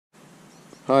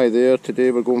Hi there, today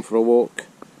we're going for a walk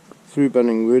through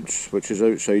Binning Woods, which is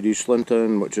outside East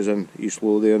Linton, which is in East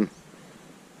Lothian,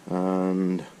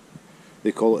 and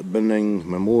they call it Binning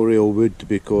Memorial Wood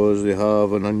because they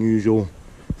have an unusual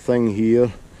thing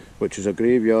here, which is a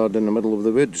graveyard in the middle of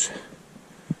the woods.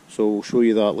 So we'll show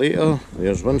you that later.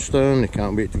 There's Winston, he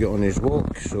can't wait to get on his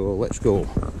walk, so let's go.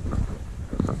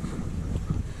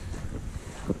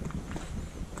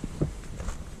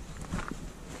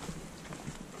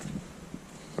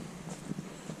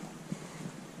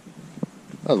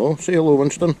 Hello, say hello,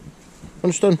 Winston.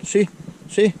 Winston, see,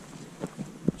 you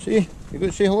got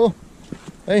to say hello.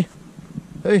 Hey,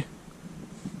 hey.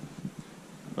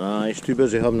 Ah, he's too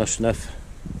busy having a sniff.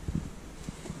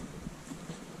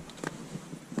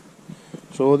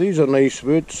 So these are nice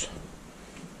woods.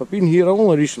 I've been here, I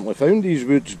only recently found these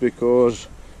woods because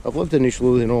I've lived in East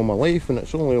Lothian all my life, and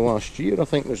it's only last year I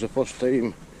think was the first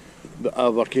time that I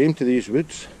ever came to these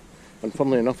woods. And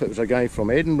funnily enough, it was a guy from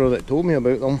Edinburgh that told me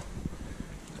about them,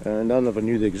 and I never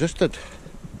knew they existed.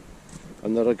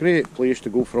 And they're a great place to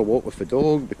go for a walk with the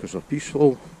dog because they're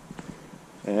peaceful.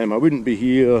 I wouldn't be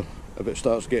here if it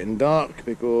starts getting dark,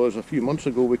 because a few months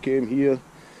ago we came here,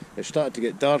 it started to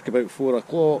get dark about 4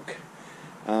 o'clock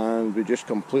and we just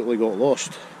completely got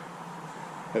lost.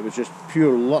 It was just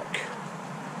pure luck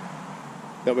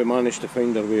that we managed to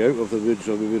find our way out of the woods,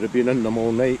 or we would have been in them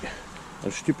all night.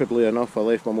 And stupidly enough, I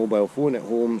left my mobile phone at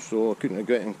home, so I couldn't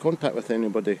get in contact with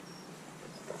anybody.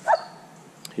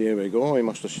 Here we go, he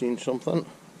must have seen something.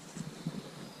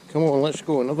 Come on, let's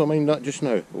go, never mind that just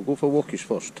now, we'll go for walkies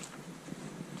first.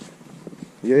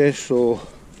 Yeah, so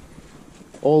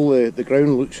all the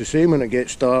ground looks the same when it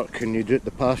gets dark, and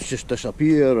the paths just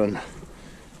disappear, and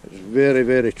it's very,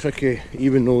 very tricky.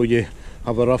 Even though you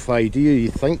have a rough idea,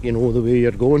 you think you know the way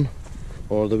you're going,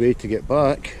 or the way to get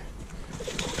back,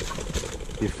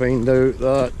 you find out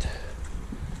that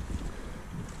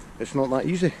it's not that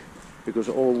easy, because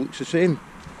it all looks the same.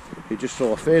 He just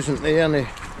saw a pheasant there and he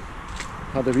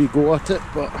had a wee go at it,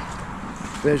 but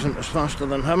pheasant is faster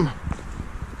than him.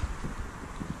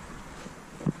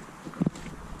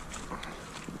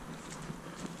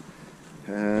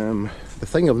 The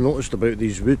thing I've noticed about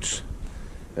these woods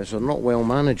is they're not well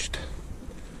managed.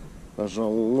 There's a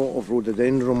lot of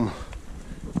rhododendron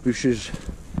bushes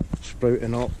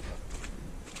sprouting up.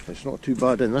 It's not too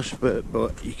bad in this bit,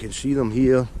 but you can see them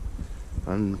here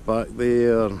and back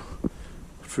there,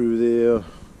 through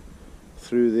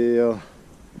there,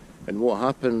 and what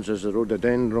happens is the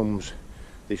rhododendrons,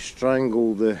 they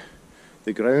strangle the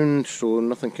ground so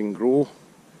nothing can grow,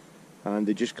 and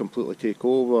they just completely take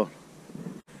over,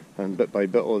 and bit by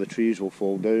bit all the trees will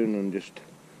fall down and just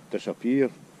disappear.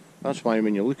 That's why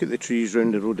when you look at the trees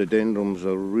around the rhododendrons,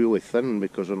 they're really thin,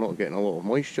 because they're not getting a lot of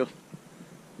moisture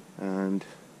and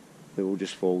they will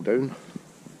just fall down.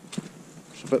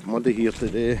 It's a bit muddy here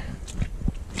today.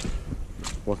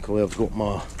 Luckily I've got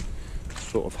my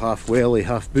sort of half welly,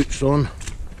 half boots on.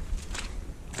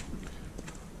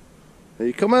 Are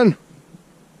you coming?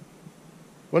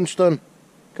 Winston,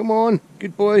 come on,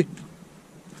 good boy.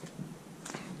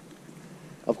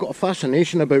 I've got a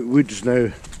fascination about woods now.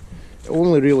 It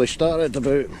only really started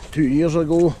about 2 years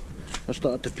ago. I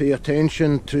started to pay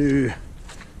attention to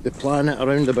the planet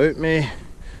around about me,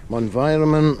 my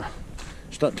environment,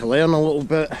 start to learn a little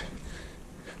bit.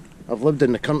 I've lived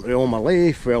in the country all my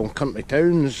life, well, country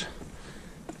towns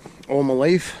all my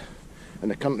life, and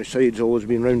the countryside's always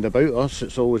been round about us,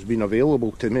 it's always been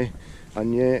available to me,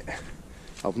 and yet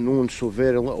I've known so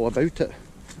very little about it.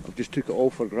 I've just took it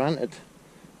all for granted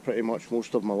pretty much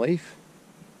most of my life.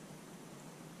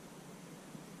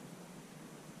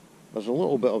 There's a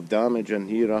little bit of damage in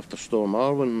here after Storm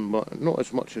Arwen, but not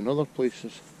as much in other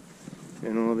places.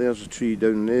 You know, there's a tree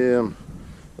down there, and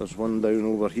there's one down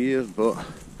over here, but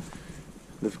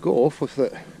they've got off with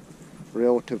it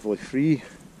relatively free.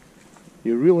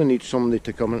 You really need somebody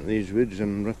to come into these woods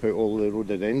and rip out all the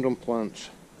rhododendron plants,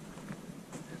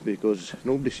 because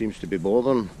nobody seems to be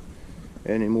bothering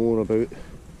anymore about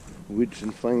woods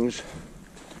and things.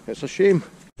 It's a shame.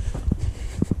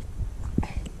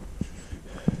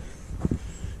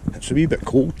 It's a wee bit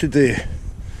cold today.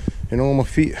 You know, my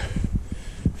feet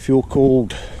feel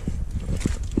cold.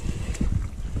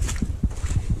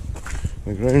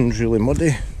 The ground's really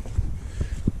muddy.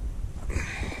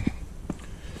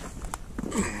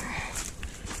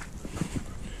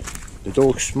 The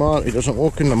dog's smart, he doesn't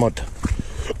walk in the mud.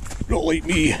 Not like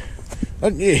me,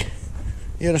 aren't you?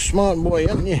 You're a smart boy,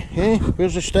 aren't you? Eh?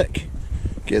 Where's the stick?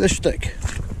 Get the stick.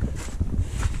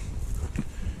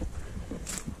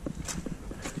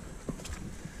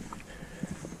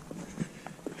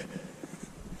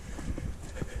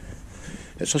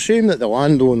 It's a shame that the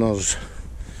landowners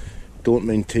don't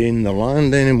maintain their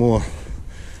land anymore.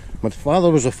 My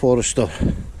father was a forester,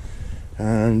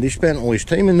 and he spent all his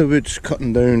time in the woods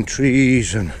cutting down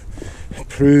trees and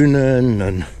pruning,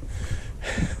 and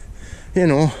you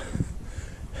know,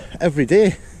 every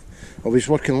day of his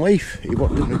working life he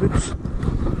worked in the woods.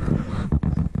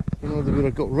 You know, they would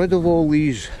have got rid of all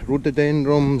these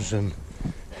rhododendrons and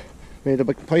made a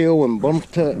big pile and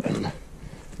burnt it, and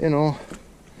you know,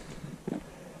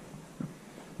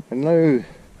 and now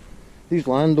these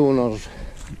landowners,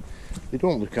 they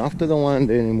don't look after the land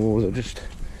anymore.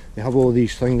 They have all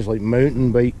these things like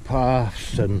mountain bike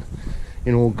paths and,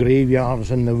 you know, graveyards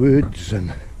in the woods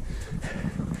and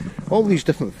all these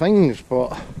different things,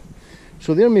 but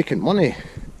so they're making money,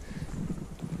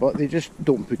 but they just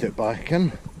don't put it back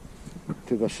in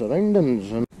to their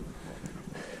surroundings. And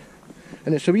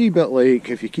it's a wee bit like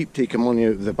if you keep taking money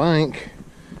out of the bank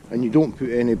and you don't put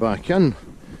any back in,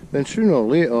 then sooner or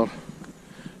later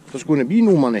there's going to be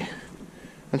no money,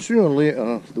 and sooner or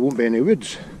later there won't be any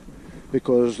woods,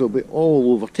 because they'll be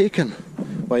all overtaken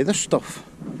by this stuff,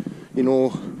 you know,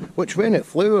 which when it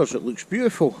flowers it looks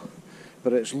beautiful,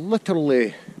 but it's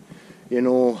literally, you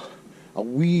know, a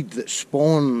weed that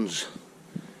spawns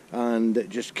and it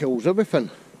just kills everything.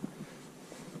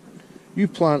 You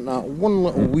plant that one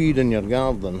little weed in your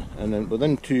garden and then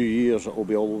within 2 years it will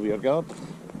be all over your garden.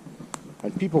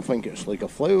 And people think it's like a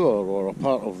flower or a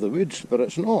part of the woods, but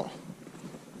it's not.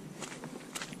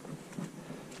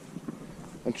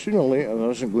 And sooner or later there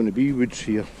isn't going to be woods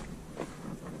here.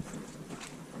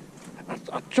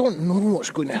 I don't know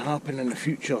what's going to happen in the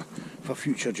future for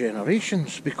future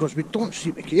generations, because we don't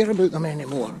seem to care about them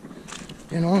anymore.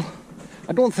 You know,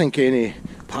 I don't think any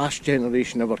past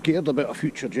generation ever cared about a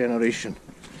future generation.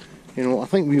 You know, I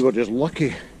think we were just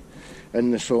lucky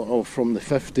in the sort of from the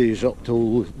 50s up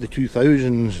till the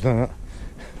 2000s that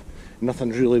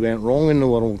nothing's really went wrong in the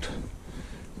world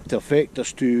to affect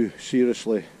us too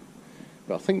seriously.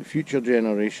 But I think future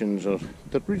generations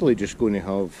they're really just going to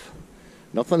have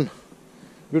nothing.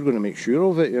 We're going to make sure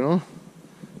of it, you know,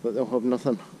 that they'll have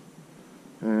nothing.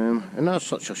 And that's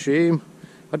such a shame.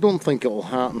 I don't think it'll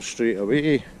happen straight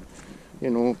away, you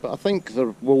know, but I think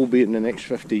there will be in the next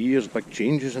 50 years big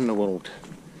changes in the world.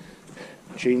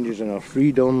 Changes in our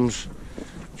freedoms,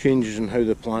 changes in how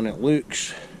the planet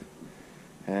looks.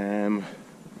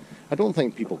 I don't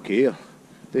think people care.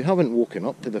 They haven't woken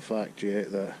up to the fact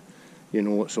yet that, you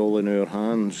know, it's all in our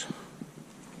hands.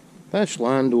 This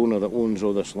landowner that owns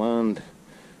all this land,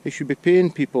 he should be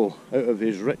paying people out of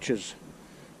his riches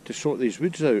to sort these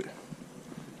woods out,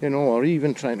 you know, or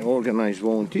even trying to organise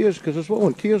volunteers, because there's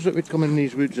volunteers that would come in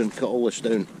these woods and cut all this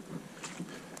down.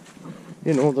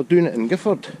 You know, they're doing it in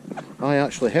Gifford. I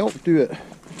actually helped do it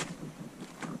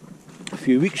a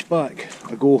few weeks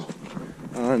ago,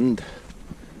 and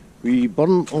we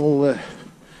burnt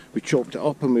we chopped it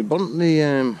up and we burnt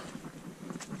the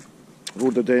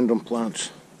rhododendron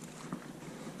plants,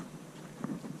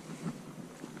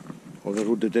 or the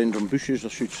rhododendron bushes I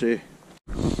should say.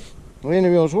 Well,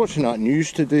 anyway, I was watching that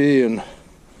news today,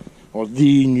 or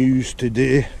the news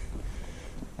today,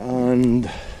 and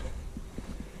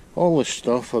all this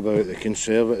stuff about the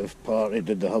Conservative Party,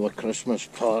 did they have a Christmas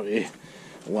party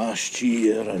last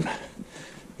year, and,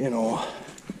 you know,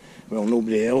 well,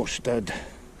 nobody else did.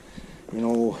 You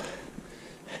know,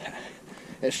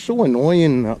 it's so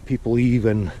annoying that people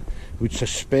even would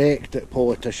suspect that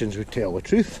politicians would tell the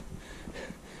truth.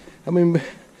 I mean,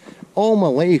 all my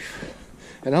life,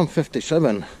 and I'm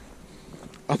 57,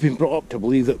 I've been brought up to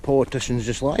believe that politicians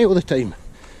just lie all the time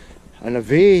and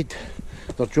evade.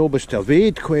 Their job is to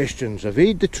evade questions,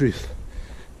 evade the truth,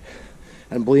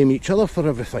 and blame each other for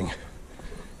everything.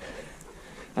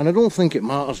 And I don't think it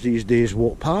matters these days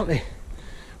what party,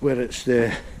 whether it's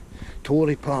the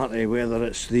Tory party, whether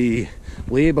it's the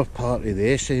Labour party,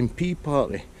 the SNP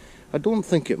party. I don't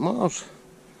think it matters.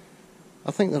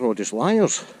 I think they're all just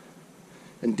liars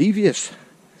and devious,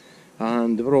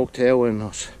 and they were all telling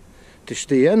us to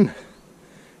stay in,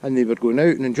 and they were going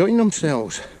out and enjoying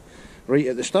themselves right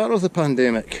at the start of the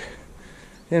pandemic,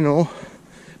 you know,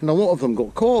 and a lot of them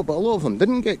got caught, but a lot of them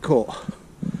didn't get caught.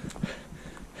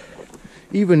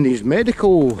 Even these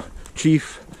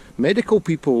chief medical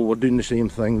people were doing the same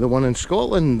thing. The one in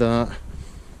Scotland that,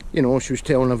 you know, she was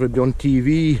telling everybody on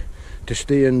TV to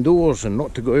stay indoors and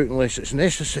not to go out unless it's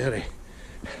necessary,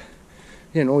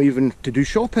 you know, even to do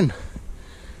shopping.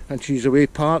 And she's away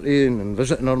partying and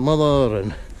visiting her mother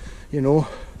and, you know,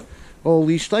 all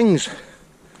these things,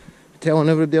 telling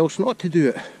everybody else not to do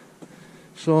it.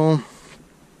 So,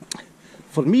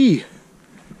 for me,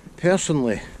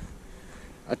 personally,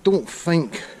 I don't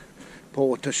think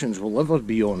politicians will ever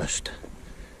be honest.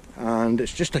 And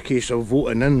it's just a case of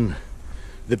voting in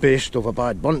the best of a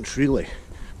bad bunch, really,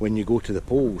 when you go to the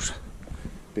polls.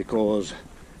 Because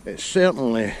it's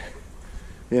certainly,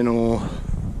 you know,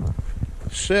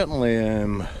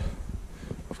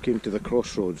 I've came to the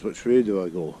crossroads. Which way do I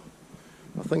go?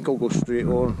 I think I'll go straight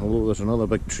on, although there's another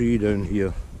big tree down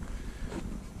here.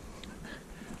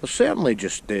 They're certainly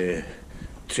just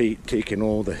taking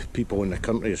all the people in the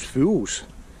country as fools.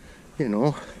 You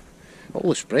know, all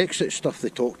this Brexit stuff they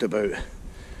talked about,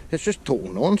 it's just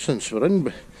total nonsense.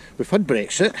 We've had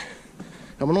Brexit,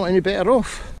 and we're not any better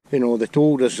off. You know, they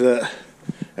told us that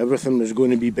everything was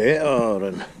going to be better,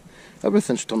 and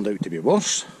everything's turned out to be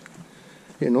worse.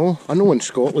 You know, I know in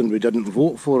Scotland we didn't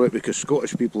vote for it because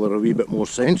Scottish people are a wee bit more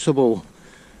sensible,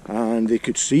 and they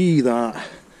could see that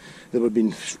they were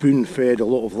being spoon-fed a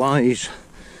lot of lies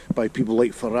by people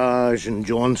like Farage and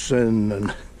Johnson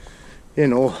and, you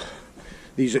know,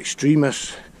 these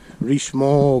extremists,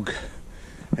 Rees-Mogg,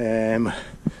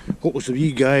 what was the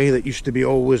wee guy that used to be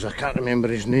always, I can't remember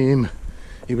his name,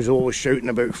 he was always shouting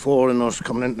about foreigners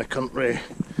coming into the country,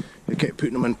 they kept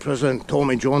putting them in prison.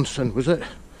 Tommy Johnson, was it?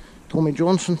 Tommy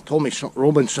Johnson? Tommy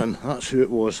Robinson, that's who it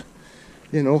was.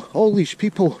 You know, all these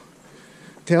people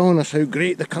telling us how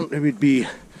great the country would be,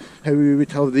 how we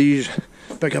would have these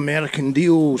big American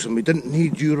deals and we didn't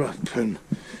need Europe and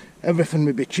everything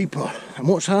would be cheaper. And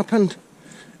what's happened?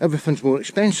 Everything's more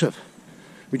expensive.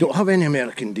 We don't have any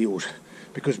American deals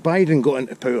because Biden got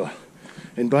into power,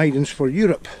 and Biden's for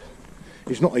Europe.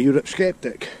 He's not a Europe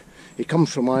skeptic. He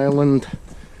comes from Ireland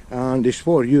and he's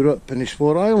for Europe and he's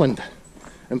for Ireland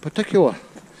in particular.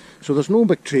 So there's no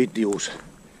big trade deals.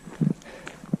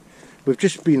 We've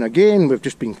just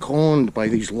been conned by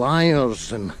these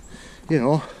liars, and you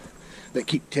know, that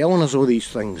keep telling us all these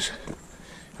things,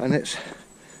 and it's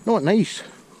not nice.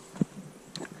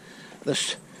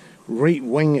 This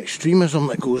right-wing extremism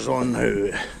that goes on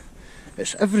now,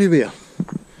 it's everywhere.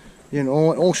 You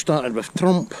know, it all started with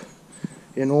Trump.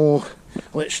 You know,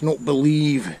 let's not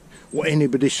believe what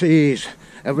anybody says.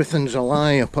 Everything's a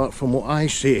lie apart from what I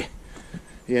say.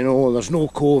 You know, there's no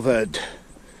COVID.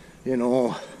 You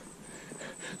know,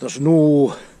 there's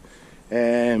no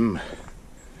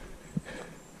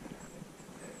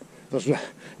there's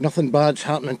nothing bad's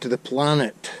happening to the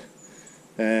planet.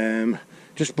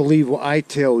 Just believe what I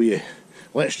tell you.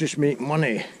 Let's just make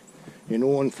money, you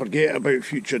know, and forget about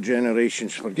future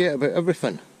generations, forget about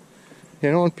everything.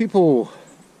 You know, and people,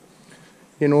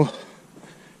 you know,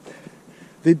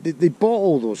 they bought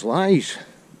all those lies,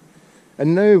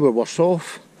 and now we're worse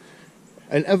off.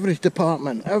 In every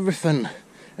department, everything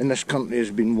in this country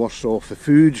has been worse off. The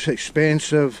food's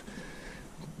expensive,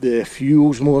 the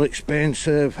fuel's more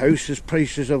expensive, houses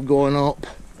prices have gone up,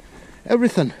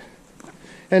 everything.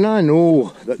 And I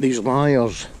know that these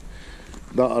liars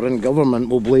that are in government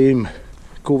will blame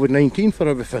COVID-19 for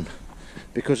everything,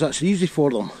 because that's easy for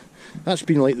them. That's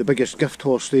been like the biggest gift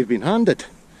horse they've been handed.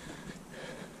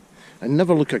 And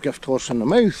never look a gift horse in the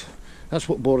mouth. That's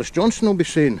what Boris Johnson will be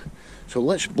saying. So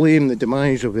let's blame the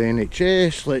demise of the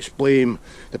NHS, let's blame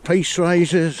the price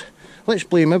rises, let's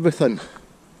blame everything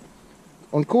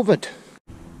on COVID.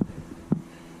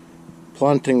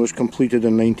 Planting was completed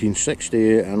in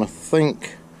 1960, and I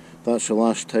think that's the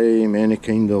last time any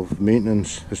kind of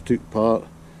maintenance has took part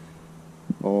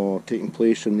or taken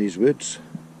place in these woods.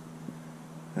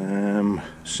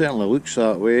 Certainly looks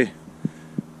that way.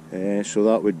 So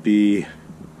that would be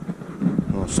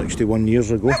 61 years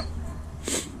ago.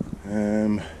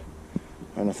 And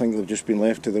I think they've just been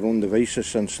left to their own devices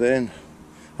since then.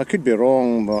 I could be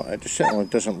wrong, but it certainly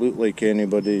doesn't look like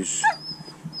anybody's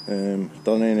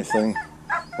done anything.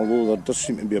 Although there does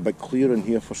seem to be a big clearing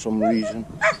here for some reason,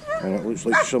 and it looks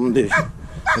like somebody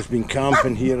has been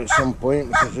camping here at some point,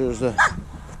 because there's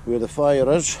where the fire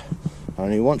is,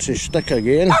 and he wants his stick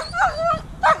again.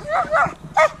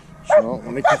 So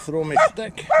let me throw my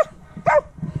stick.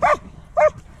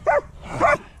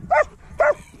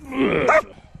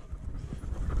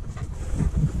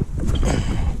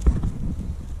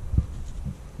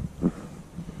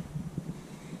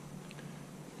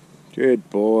 Good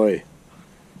boy.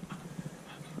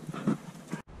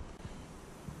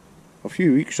 A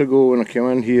few weeks ago when I came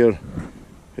in here,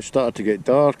 it started to get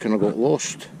dark and I got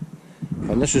lost.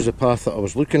 And this is the path that I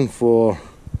was looking for,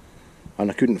 and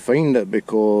I couldn't find it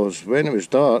because when it was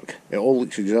dark, it all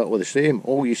looks exactly the same.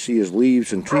 All you see is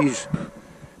leaves and trees.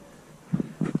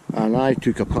 And I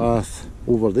took a path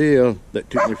over there that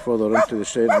took me further into the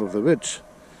centre of the woods,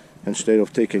 instead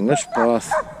of taking this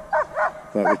path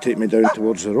that would take me down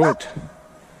towards the road.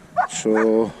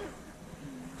 So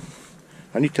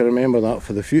I need to remember that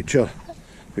for the future.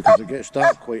 because it gets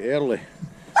dark quite early.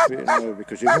 Wait now,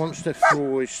 because he wants to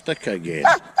throw his stick again.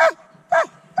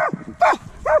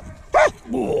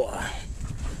 Whoa.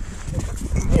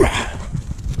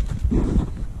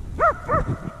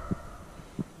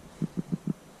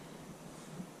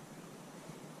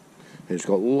 He's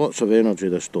got lots of energy,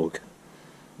 this dog.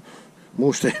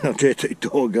 Most energetic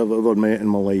dog I've ever met in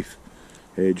my life.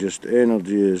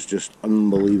 Energy is just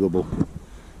unbelievable.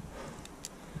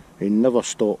 He never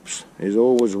stops. He's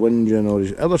always whinging, or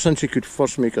ever since he could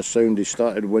first make a sound, he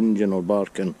started whinging or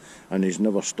barking, and he's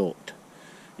never stopped.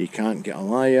 He can't get a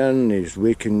lie in. He's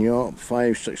waking you up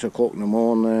 5, 6 o'clock in the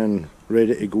morning,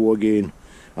 ready to go again,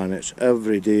 and it's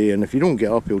every day. And if you don't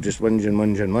get up, he'll just whinge and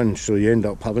whinge and whinge, so you end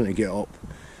up having to get up.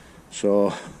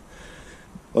 So,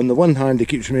 on the one hand, he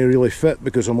keeps me really fit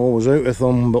because I'm always out with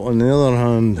him, but on the other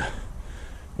hand,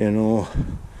 you know,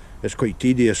 it's quite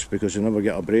tedious because you never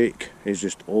get a break. He's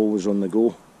just always on the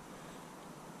go.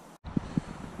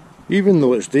 Even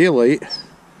though it's daylight,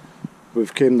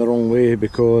 we've came the wrong way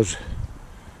because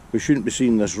we shouldn't be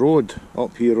seeing this road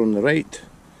up here on the right,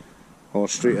 or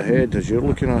straight ahead as you're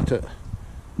looking at it.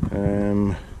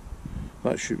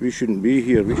 We shouldn't be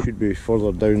here, we should be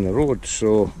further down the road,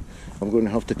 so I'm going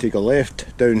to have to take a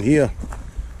left down here.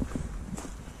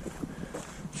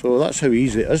 So that's how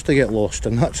easy it is to get lost,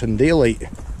 and that's in daylight.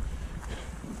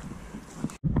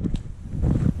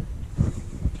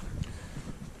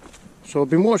 So I've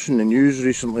been watching the news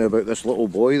recently about this little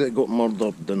boy that got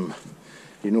murdered, and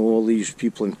you know, all these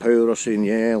people in power are saying,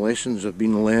 yeah, lessons have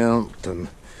been learnt, and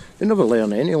they never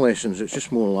learn any lessons. It's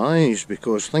just more lies,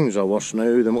 because things are worse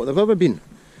now than what they've ever been,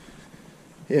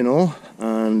 you know.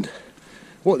 And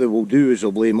what they will do is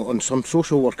they'll blame it on some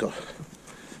social worker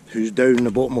who's down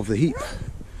the bottom of the heap,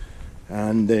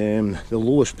 and the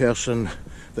lowest person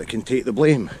that can take the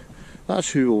blame,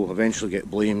 that's who will eventually get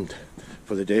blamed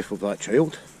for the death of that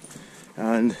child.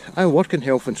 And I work in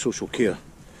health and social care,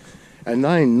 and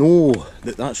I know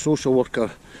that that social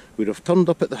worker would have turned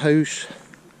up at the house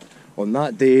on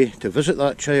that day to visit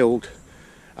that child,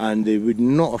 and they would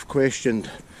not have questioned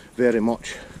very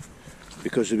much,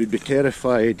 because they would be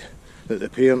terrified that the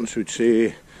parents would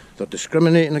say they're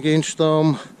discriminating against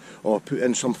them, or put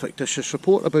in some fictitious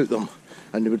report about them,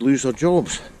 and they would lose their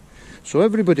jobs. So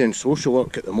everybody in social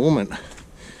work at the moment,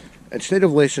 instead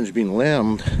of lessons being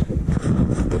learned,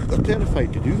 they're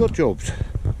terrified to do their jobs.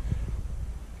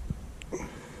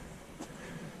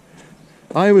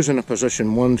 I was in a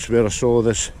position once where I saw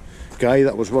this guy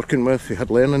that I was working with, he had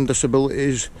learning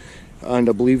disabilities, and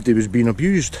I believed he was being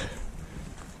abused.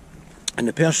 And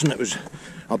the person that was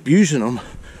abusing him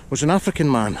was an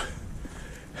African man.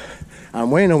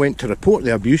 And when I went to report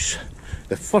the abuse,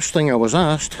 the first thing I was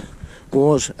asked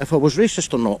was if I was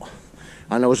racist or not.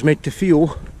 And I was made to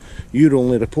feel, you're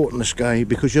only reporting this guy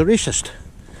because you're racist,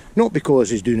 not because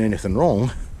he's doing anything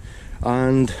wrong.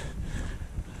 And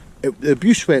the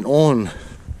abuse went on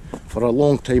for a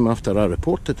long time after I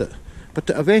reported it, but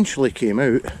it eventually came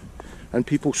out and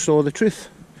people saw the truth,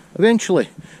 eventually.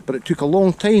 But it took a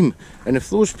long time, and if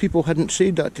those people hadn't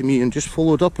said that to me and just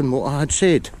followed up on what I had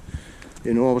said,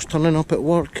 you know, I was turning up at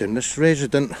work and this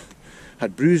resident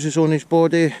had bruises on his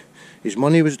body, his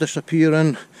money was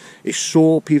disappearing, his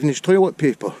soap, even his toilet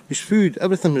paper, his food,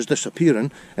 everything was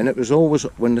disappearing, and it was always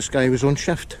when this guy was on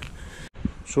shift.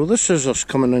 So this is us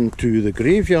coming into the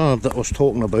graveyard that I was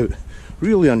talking about.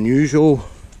 Really unusual.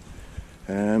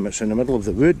 It's in the middle of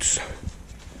the woods.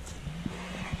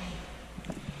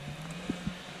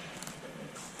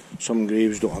 Some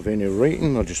graves don't have any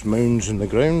writing, they're just mounds in the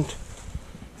ground,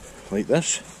 like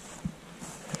this.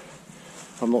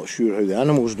 I'm not sure how the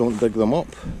animals don't dig them up,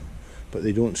 but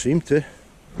they don't seem to.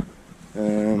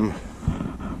 They're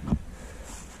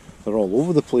all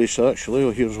over the place actually.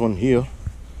 Oh, here's one here.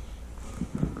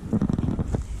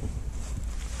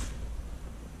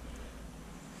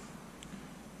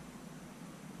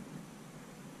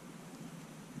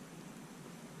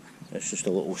 It's just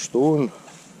a little stone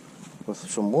with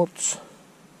some words.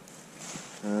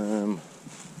 Here's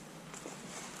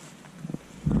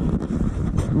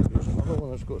another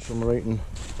one that's got some writing.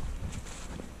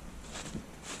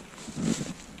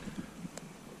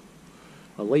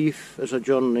 A life is a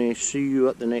journey, see you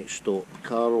at the next stop.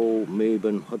 Carol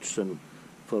Mabon Hudson,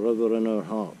 forever in our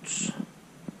hearts.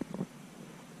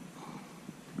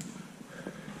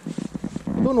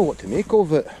 I don't know what to make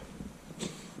of it,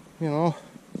 you know.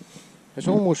 It's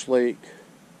almost like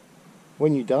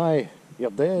when you die,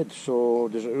 you're dead, so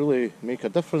does it really make a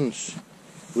difference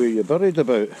where you're buried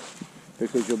about?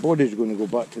 Because your body's going to go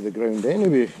back to the ground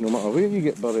anyway, no matter where you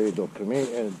get buried or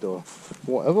cremated or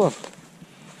whatever.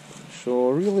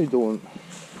 So I really don't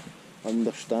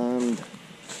understand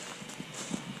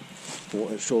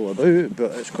what it's all about,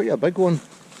 but it's quite a big one.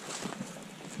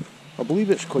 I believe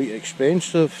it's quite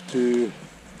expensive to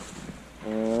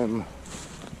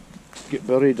get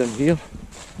buried in here.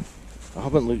 I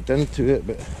haven't looked into it,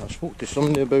 but I spoke to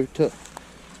somebody about it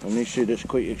and they said it's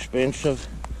quite expensive.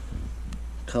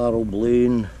 Carol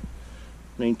Blaine,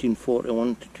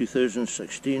 1941 to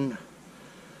 2016.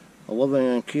 A loving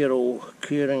and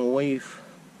caring wife.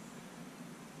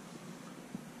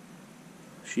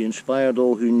 She inspired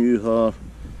all who knew her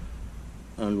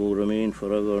and will remain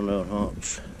forever in our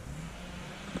hearts.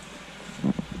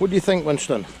 What do you think,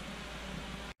 Winston?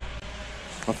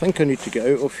 I think I need to get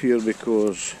out of here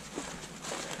because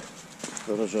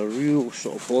there is a real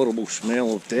sort of horrible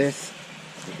smell of death.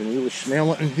 You can really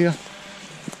smell it in here,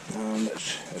 and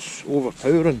it's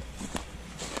overpowering.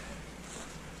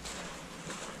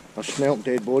 I've smelt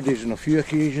dead bodies on a few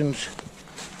occasions,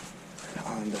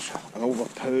 and it's an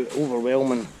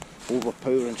overwhelming,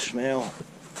 overpowering smell,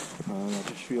 and I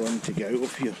just feel I need to get out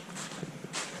of here.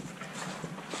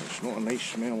 It's not a nice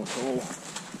smell at all.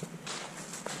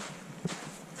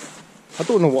 I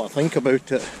don't know what I think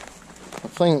about it. I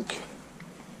think,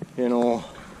 you know,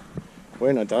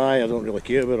 when I die I don't really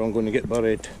care where I'm going to get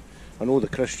buried. I know the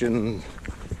Christian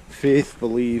faith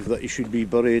believe that you should be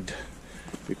buried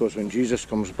because when Jesus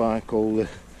comes back all the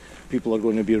people are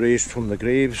going to be raised from the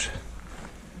graves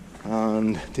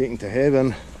and taken to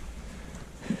heaven,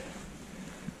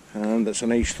 and it's a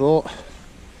nice thought,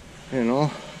 you know.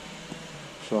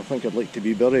 So I think I'd like to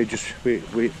be buried, just wait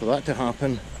for that to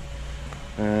happen.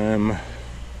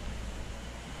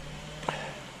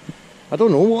 I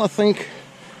don't know what I think.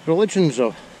 Religion's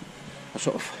a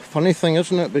sort of funny thing,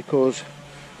 isn't it? Because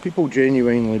people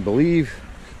genuinely believe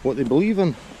what they believe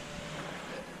in,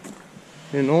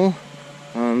 you know.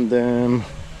 And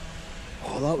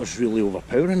oh, that was really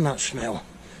overpowering, that smell.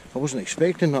 I wasn't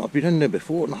expecting that. I've been in there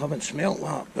before and I haven't smelt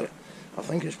that, but I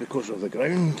think it's because of the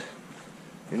ground.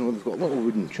 You know, they've got a little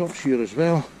wooden church here as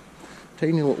well.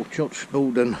 Tiny little church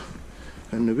building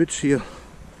in the woods here.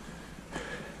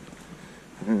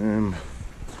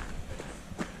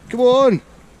 Come on!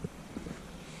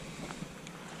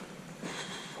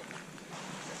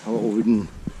 A little wooden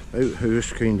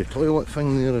outhouse kind of toilet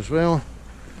thing there as well.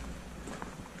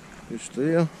 Just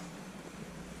there.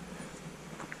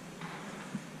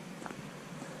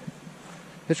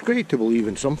 It's great to believe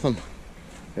in something.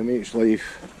 It makes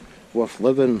life worth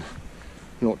living,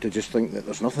 not to just think that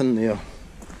there's nothing there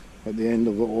at the end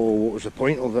of it all. What was the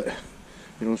point of it?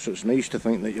 You know, so it's nice to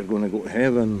think that you're going to go to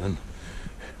heaven and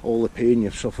all the pain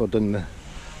you've suffered in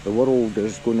the world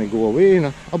is going to go away.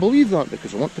 And I believe that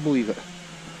because I want to believe it.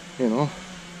 You know,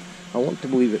 I want to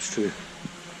believe it's true.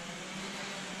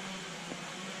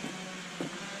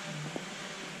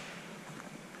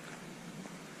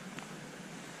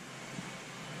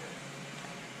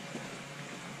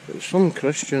 But some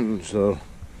Christians are,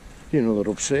 you know,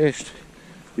 they're obsessed.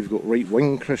 You've got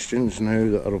right-wing Christians now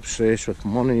that are obsessed with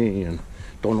money and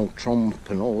Donald Trump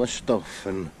and all this stuff,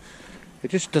 and it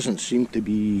just doesn't seem to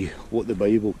be what the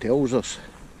Bible tells us,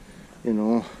 you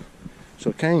know.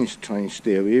 So I kind of try and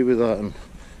stay away with that and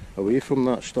away from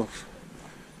that stuff,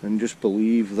 and just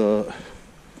believe that,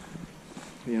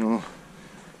 you know,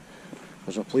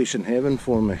 there's a place in heaven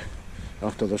for me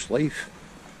after this life.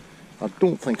 I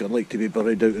don't think I'd like to be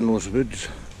buried out in those woods.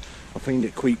 I find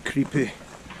it quite creepy.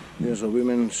 There's a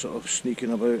woman sort of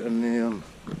sneaking about in there.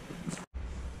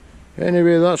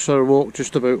 Anyway, that's our walk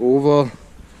just about over.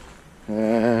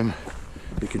 You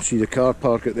can see the car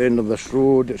park at the end of this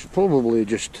road. It's probably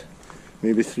just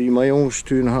maybe 3 miles,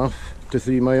 2.5 to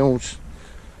 3 miles.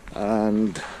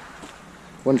 And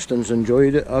Winston's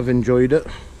enjoyed it, I've enjoyed it.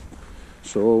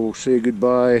 So we'll say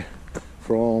goodbye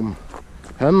from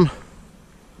him.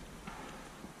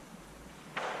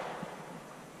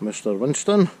 Mr.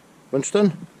 Winston.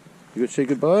 Winston, you could say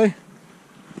goodbye?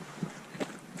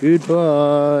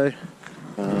 Goodbye.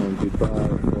 And goodbye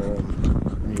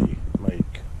from me,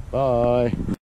 Mike. Bye.